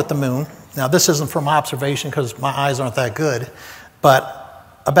 Another thing with the moon, now this isn't from observation because my eyes aren't that good, but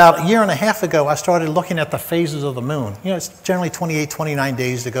about a year and a half ago, I started looking at the phases of the moon. You know, it's generally 28, 29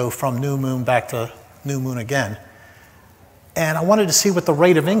 days to go from new moon back to new moon again. And I wanted to see what the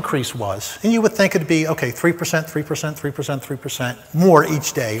rate of increase was. And you would think it'd be, okay, 3%, 3%, 3%, 3%, more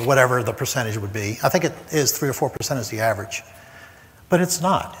each day, whatever the percentage would be. I think it is 3 or 4% is the average. But it's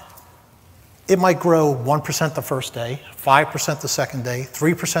not. it might grow 1% the first day, 5% the second day,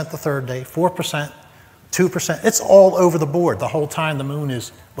 3% the third day, 4%, 2%. It's all over the board. The whole time the moon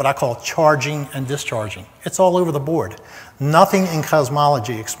is what I call charging and discharging. It's all over the board. Nothing in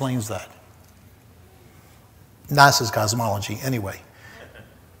cosmology explains that. NASA's cosmology, anyway.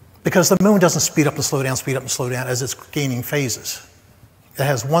 Because the moon doesn't speed up and slow down as it's gaining phases. It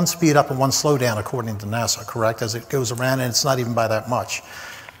has one speed up and one slow down, according to NASA, correct? As it goes around, and it's not even by that much.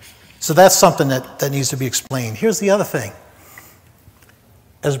 So that's something that needs to be explained. Here's the other thing.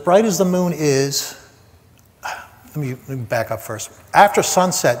 As bright as the moon is, let me back up first. After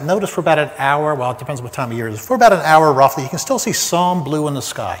sunset, notice for about an hour, well, it depends what time of year it is, for about an hour roughly, you can still see some blue in the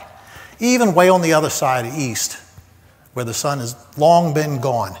sky. Even way on the other side, east, where the sun has long been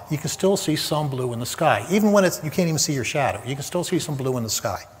gone, you can still see some blue in the sky. Even when you can't even see your shadow, you can still see some blue in the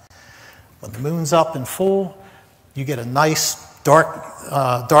sky. When the moon's up and full, you get a nice dark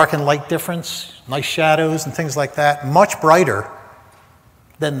and light difference, nice shadows and things like that, much brighter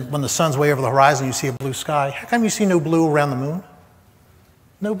than when the sun's way over the horizon, you see a blue sky. How come you see no blue around the moon?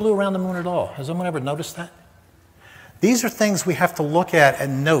 No blue around the moon at all. Has anyone ever noticed that? These are things we have to look at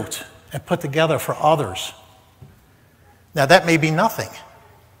and note and put together for others. Now, that may be nothing.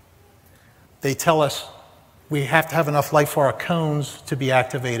 They tell us we have to have enough light for our cones to be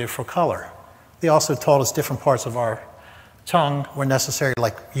activated for color. They also told us different parts of our tongue were necessary,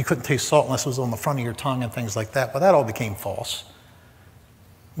 like you couldn't taste salt unless it was on the front of your tongue and things like that, but that all became false.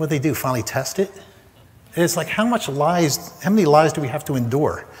 What did they do, finally test it? It's like how many lies do we have to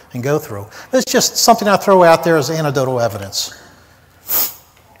endure and go through? It's just something I throw out there as anecdotal evidence.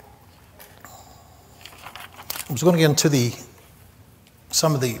 I was going to get into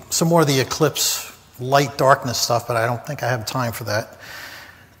some more of the eclipse light darkness stuff, but I don't think I have time for that.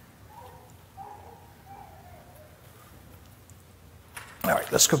 All right,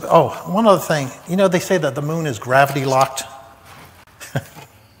 let's go. Oh, one other thing. You know, they say that the moon is gravity locked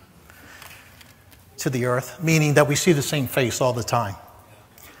to the Earth, meaning that we see the same face all the time.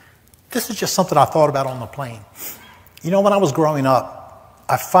 This is just something I thought about on the plane. You know, when I was growing up,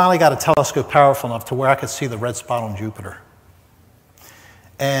 I finally got a telescope powerful enough to where I could see the red spot on Jupiter.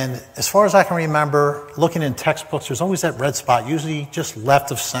 And as far as I can remember, looking in textbooks, there's always that red spot, usually just left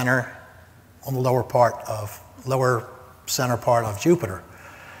of center on the lower center part of Jupiter.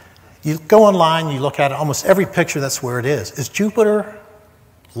 You go online, you look at it, almost every picture, that's where it is. Is Jupiter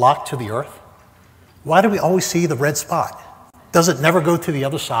locked to the Earth? Why do we always see the red spot? Does it never go to the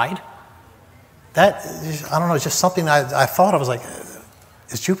other side? That, I don't know, it's just something I thought. I was like,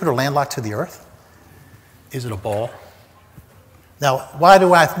 is Jupiter landlocked to the Earth? Is it a ball? Now, why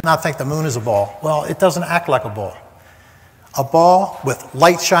do I not think the moon is a ball? Well, it doesn't act like a ball. A ball with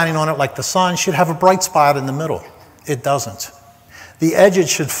light shining on it like the sun should have a bright spot in the middle. It doesn't. The edges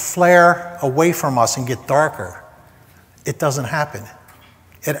should flare away from us and get darker. It doesn't happen.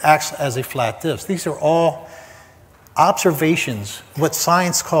 It acts as a flat disc. These are all observations, what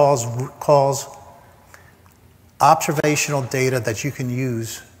science calls observational data that you can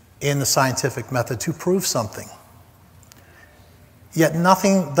use in the scientific method to prove something. Yet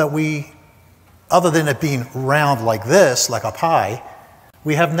nothing that other than it being round like this, like a pie,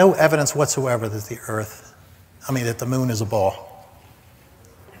 we have no evidence whatsoever that that the moon is a ball.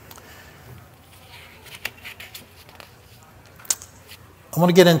 I want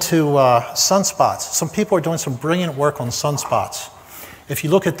to get into sunspots. Some people are doing some brilliant work on sunspots. If you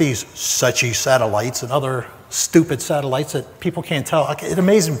look at these Sochi satellites and other stupid satellites that people can't tell, it's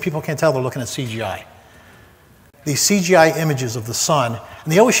amazing people can't tell they're looking at CGI. These CGI images of the sun,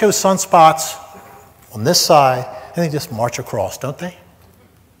 and they always show sunspots on this side, and they just march across, don't they?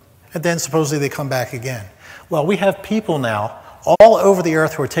 And then supposedly they come back again. Well, we have people now all over the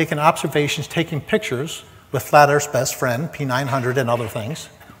Earth who are taking observations, taking pictures with Flat Earth's best friend, P900 and other things.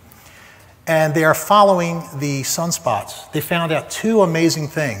 And they are following the sunspots. They found out two amazing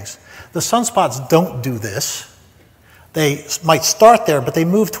things. The sunspots don't do this. They might start there, but they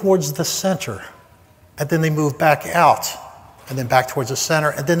move towards the center. And then they move back out, and then back towards the center,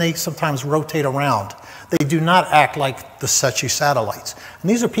 and then they sometimes rotate around. They do not act like the Sochi satellites. And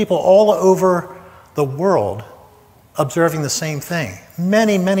these are people all over the world observing the same thing.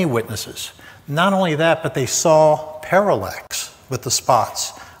 Many, many witnesses. Not only that, but they saw parallax with the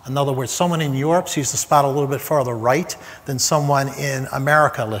spots. In other words, someone in Europe sees the spot a little bit farther right than someone in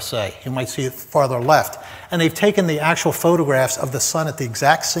America, let's say. You might see it farther left. And they've taken the actual photographs of the sun at the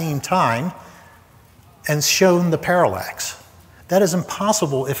exact same time and shown the parallax. That is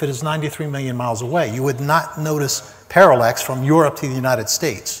impossible if it is 93 million miles away. You would not notice parallax from Europe to the United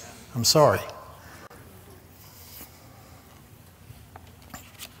States. I'm sorry.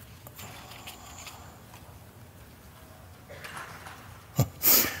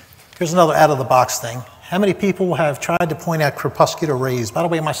 Here's another out-of-the-box thing. How many people have tried to point out crepuscular rays? By the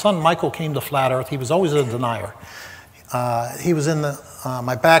way, my son Michael came to Flat Earth. He was always a denier. He was in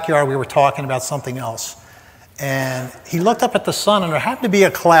my backyard. We were talking about something else. And he looked up at the sun, and there happened to be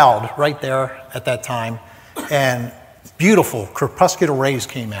a cloud right there at that time. And beautiful crepuscular rays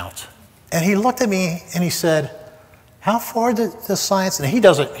came out. And he looked at me, and he said, how far does science, and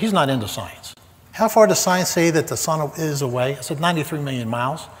he's not into science. How far does science say that the sun is away? I said, 93 million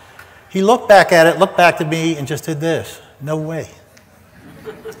miles. He looked back at it, looked back at me, and just did this. No way.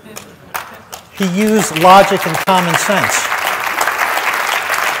 He used logic and common sense.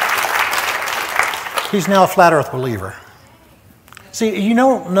 He's now a flat earth believer. See, you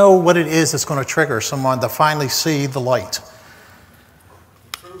don't know what it is that's going to trigger someone to finally see the light.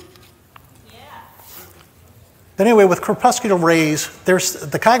 But anyway, with crepuscular rays,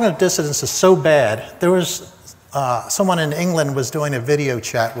 the cognitive dissonance is so bad. There was someone in England was doing a video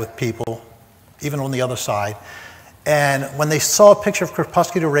chat with people, even on the other side. And when they saw a picture of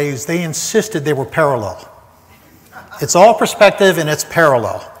crepuscular rays, they insisted they were parallel. It's all perspective and it's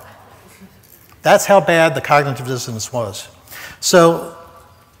parallel. That's how bad the cognitive dissonance was. So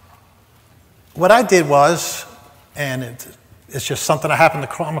what I did was, and it's just something I happened to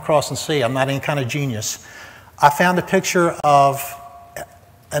come across and see. I'm not any kind of genius. I found a picture of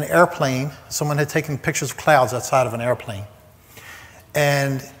an airplane. Someone had taken pictures of clouds outside of an airplane.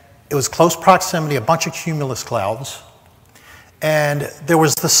 And it was close proximity, a bunch of cumulus clouds. And there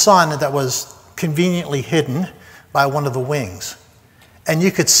was the sun that was conveniently hidden by one of the wings. And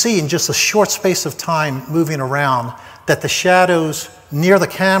you could see in just a short space of time moving around that the shadows near the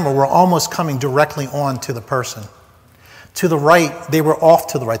camera were almost coming directly on to the person. To the right, they were off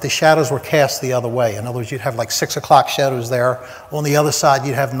to the right. The shadows were cast the other way. In other words, you'd have like 6 o'clock shadows there. On the other side,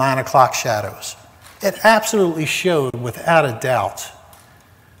 you'd have 9 o'clock shadows. It absolutely showed, without a doubt,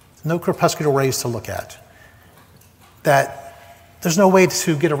 no crepuscular rays to look at, that there's no way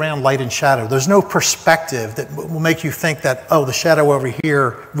to get around light and shadow. There's no perspective that will make you think that, oh, the shadow over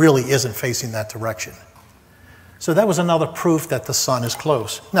here really isn't facing that direction. So that was another proof that the sun is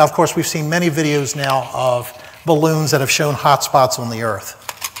close. Now, of course, we've seen many videos now of balloons that have shown hot spots on the Earth,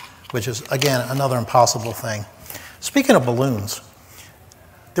 which is, again, another impossible thing. Speaking of balloons,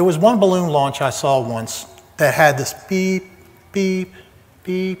 there was one balloon launch I saw once that had this beep, beep,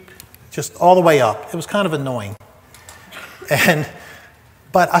 beep, just all the way up. It was kind of annoying.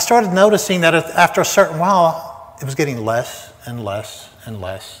 But I started noticing that after a certain while, it was getting less and less and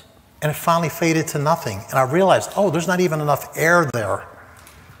less. And it finally faded to nothing. And I realized, oh, there's not even enough air there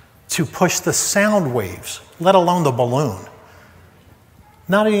to push the sound waves, let alone the balloon.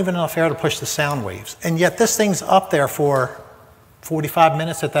 Not even enough air to push the sound waves. And yet this thing's up there for 45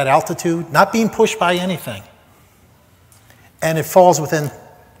 minutes at that altitude, not being pushed by anything. And it falls within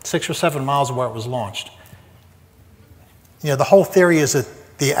 6 or 7 miles of where it was launched. You know, the whole theory is that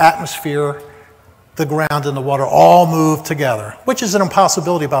the atmosphere, the ground, and the water all move together, which is an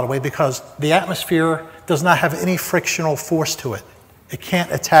impossibility, by the way, because the atmosphere does not have any frictional force to it. It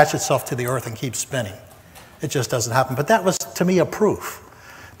can't attach itself to the Earth and keep spinning. It just doesn't happen. But that was, to me, a proof.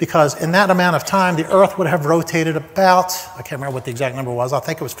 Because in that amount of time, the Earth would have rotated about, I can't remember what the exact number was, I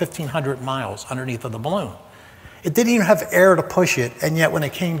think it was 1,500 miles underneath of the balloon. It didn't even have air to push it, and yet when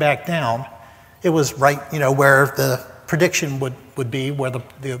it came back down, it was right, you know, where the prediction would be, where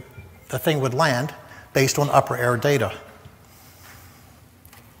the thing would land based on upper air data.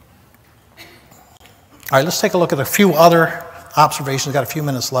 All right, let's take a look at a few other observations. We've got a few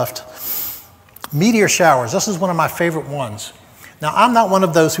minutes left. Meteor showers. This is one of my favorite ones. Now, I'm not one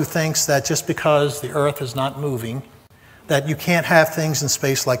of those who thinks that just because the Earth is not moving, that you can't have things in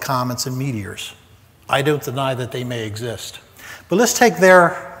space like comets and meteors. I don't deny that they may exist. But let's take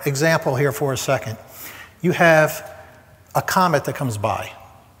their example here for a second. You have a comet that comes by,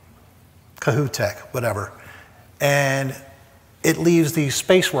 Kahutek, whatever, and it leaves these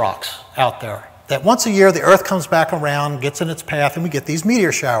space rocks out there that once a year the Earth comes back around, gets in its path, and we get these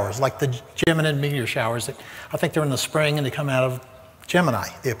meteor showers, like the Gemini meteor showers. That I think they're in the spring and they come out of Gemini.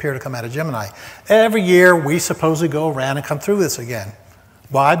 They appear to come out of Gemini. Every year we supposedly go around and come through this again.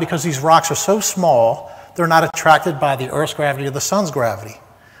 Why? Because these rocks are so small, they're not attracted by the Earth's gravity or the sun's gravity.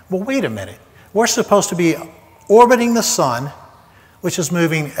 Well, wait a minute. We're supposed to be orbiting the sun, which is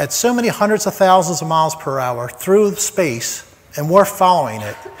moving at so many hundreds of thousands of miles per hour through space, and we're following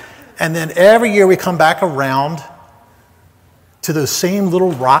it. And then every year we come back around to those same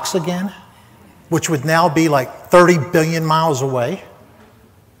little rocks again, which would now be like 30 billion miles away.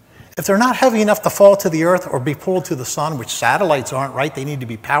 If they're not heavy enough to fall to the Earth or be pulled to the sun, which satellites aren't, right? They need to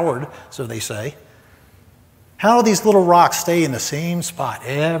be powered, so they say. How do these little rocks stay in the same spot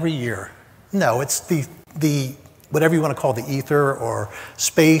every year? No, it's the whatever you want to call the ether or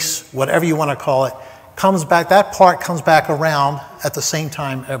space, whatever you want to call it, comes back, that part comes back around at the same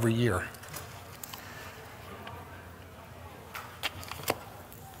time every year.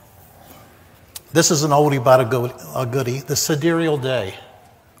 This is an oldie but a goodie, the sidereal day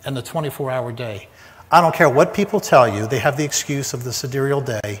and the 24-hour day. I don't care what people tell you, they have the excuse of the sidereal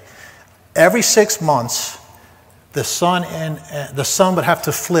day. Every 6 months, the sun would have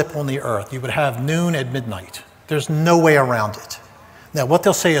to flip on the earth. You would have noon at midnight. There's no way around it. Now, what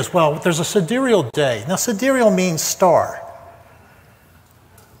they'll say is, well, there's a sidereal day. Now, sidereal means star.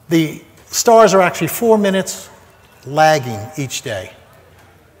 The stars are actually 4 minutes lagging each day.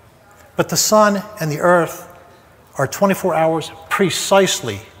 But the sun and the earth are 24 hours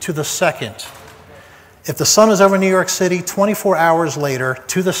precisely to the second. If the sun is over New York City, 24 hours later,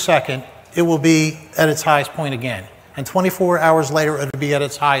 to the second, it will be at its highest point again. And 24 hours later, it will be at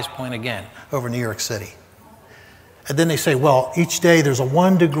its highest point again over New York City. And then they say, well, each day there's a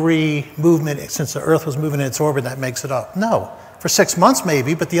 1 degree movement since the Earth was moving in its orbit that makes it up. No, for 6 months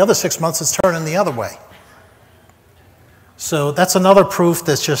maybe, but the other 6 months it's turning the other way. So that's another proof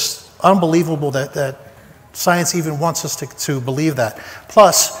that's just unbelievable that science even wants us to believe that.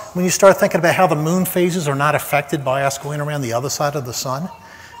 Plus, when you start thinking about how the moon phases are not affected by us going around the other side of the sun,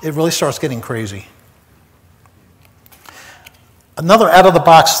 it really starts getting crazy. Another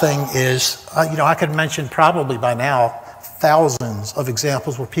out-of-the-box thing is, I could mention probably by now thousands of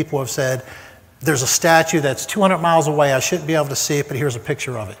examples where people have said, there's a statue that's 200 miles away, I shouldn't be able to see it, but here's a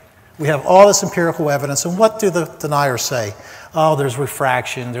picture of it. We have all this empirical evidence, and what do the deniers say? Oh, there's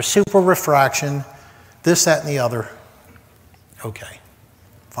refraction, there's super refraction, this, that, and the other. Okay,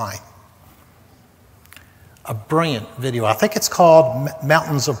 fine. A brilliant video, I think it's called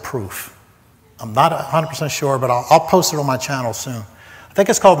Mountains of Proof. I'm not 100% sure, but I'll post it on my channel soon. I think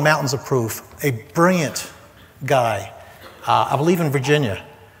it's called Mountains of Proof. A brilliant guy, I believe in Virginia,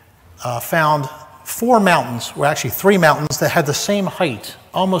 found 4 mountains, or actually 3 mountains that had the same height,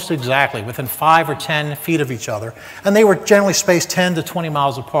 almost exactly, within 5 or 10 feet of each other. And they were generally spaced 10 to 20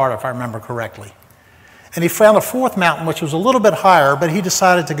 miles apart, if I remember correctly. And he found a 4th mountain, which was a little bit higher, but he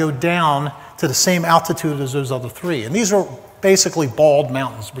decided to go down to the same altitude as those other 3. And these are basically bald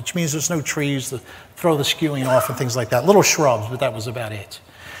mountains, which means there's no trees to throw the skewing off and things like that. Little shrubs, but that was about it.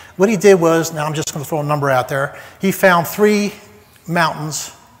 What he did was, now I'm just going to throw a number out there, he found 3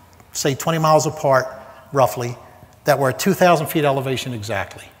 mountains, say 20 miles apart, roughly, that were at 2,000 feet elevation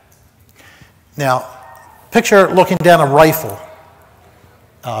exactly. Now, picture looking down a rifle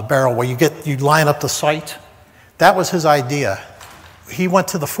barrel where you line up the sight. That was his idea. He went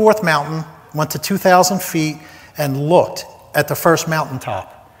to the 4th mountain, went to 2,000 feet, and looked at the first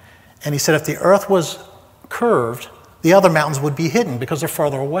mountaintop. And he said if the Earth was curved, the other mountains would be hidden because they're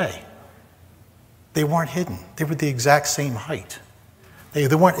further away. They weren't hidden. They were the exact same height. They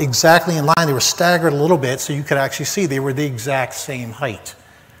weren't exactly in line. They were staggered a little bit so you could actually see they were the exact same height.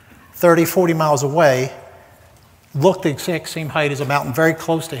 30, 40 miles away, looked the exact same height as a mountain very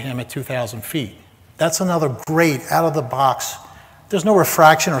close to him at 2,000 feet. That's another great out-of-the-box. There's no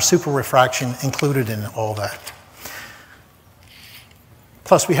refraction or super refraction included in all that.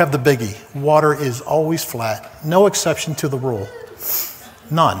 Plus, we have the biggie. Water is always flat. No exception to the rule.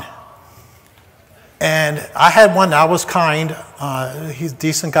 None. And I had one, I was kind. He's a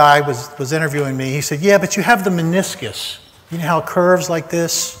decent guy, was interviewing me. He said, yeah, but you have the meniscus. You know how it curves like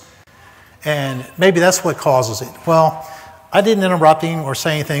this? And maybe that's what causes it. Well, I didn't interrupt him or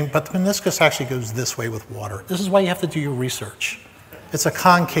say anything, but the meniscus actually goes this way with water. This is why you have to do your research. It's a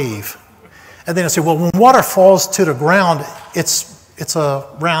concave. And then I said, well, when water falls to the ground, it's a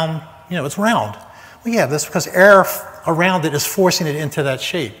round, it's round. Well, yeah, that's because air around it is forcing it into that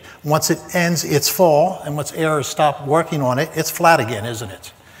shape. Once it ends its fall, and once air has stopped working on it, it's flat again, isn't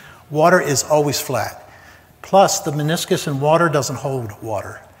it? Water is always flat. Plus, the meniscus in water doesn't hold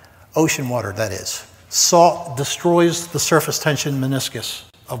water. Ocean water, that is. Salt destroys the surface tension meniscus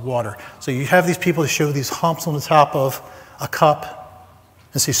of water. So you have these people that show these humps on the top of a cup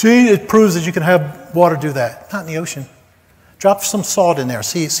and say, see, it proves that you can have water do that. Not in the ocean. Drop some salt in there.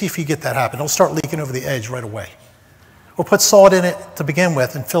 See if you get that happen. It'll start leaking over the edge right away. Or put salt in it to begin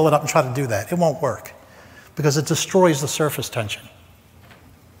with and fill it up and try to do that. It won't work because it destroys the surface tension.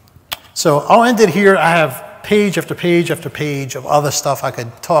 So I'll end it here. I have page after page after page of other stuff I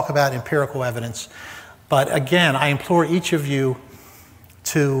could talk about, empirical evidence. But again, I implore each of you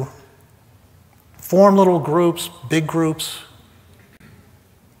to form little groups, big groups,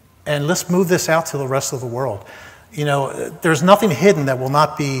 and let's move this out to the rest of the world. There's nothing hidden that will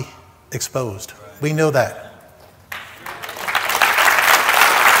not be exposed. We know that.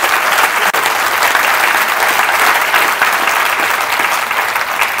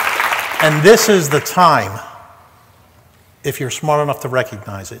 And this is the time, if you're smart enough to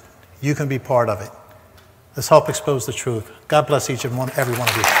recognize it, you can be part of it. Let's help expose the truth. God bless each and every one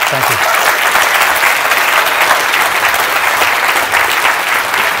of you. Thank you.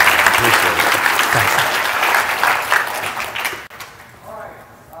 Thanks.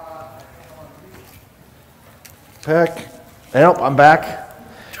 Peck. Nope, I'm back.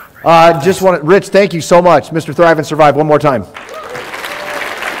 Just want to, Rich, thank you so much. Mr. Thrive and Survive, one more time.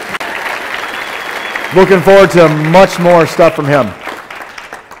 Looking forward to much more stuff from him.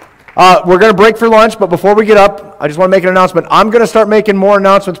 We're going to break for lunch, but before we get up, I just want to make an announcement. I'm going to start making more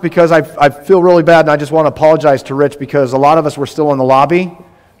announcements because I feel really bad, and I just want to apologize to Rich because a lot of us were still in the lobby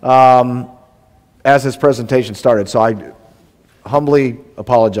as his presentation started. So I humbly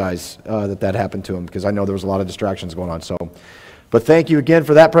apologize that happened to him because I know there was a lot of distractions going on. But thank you again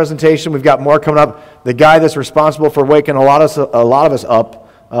for that presentation. We've got more coming up. The guy that's responsible for waking a lot of us up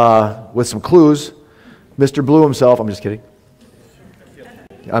with some clues, Mr. Blue himself. I'm just kidding.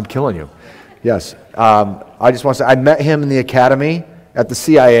 I'm killing you. Yes. I just want to say I met him in the academy at the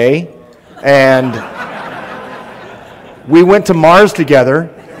CIA, and we went to Mars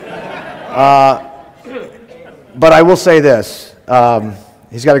together. But I will say this.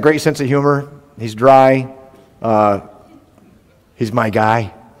 He's got a great sense of humor. He's dry. He's my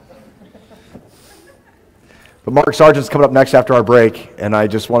guy. But Mark Sargent's coming up next after our break, and I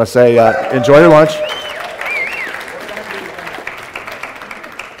just want to say enjoy your lunch.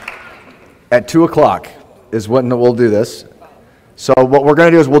 At 2 o'clock is when we'll do this. So what we're going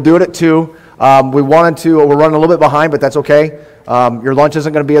to do is we'll do it at 2. We're running a little bit behind, but that's okay. Your lunch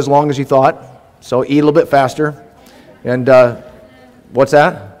isn't going to be as long as you thought, so eat a little bit faster. And what's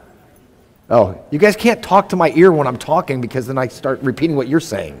that? Oh, you guys can't talk to my ear when I'm talking because then I start repeating what you're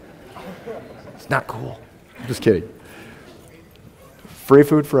saying. It's not cool. I'm just kidding. Free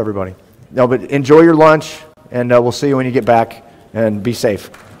food for everybody. No, but enjoy your lunch, and we'll see you when you get back, and be safe.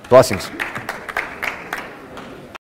 Blessings.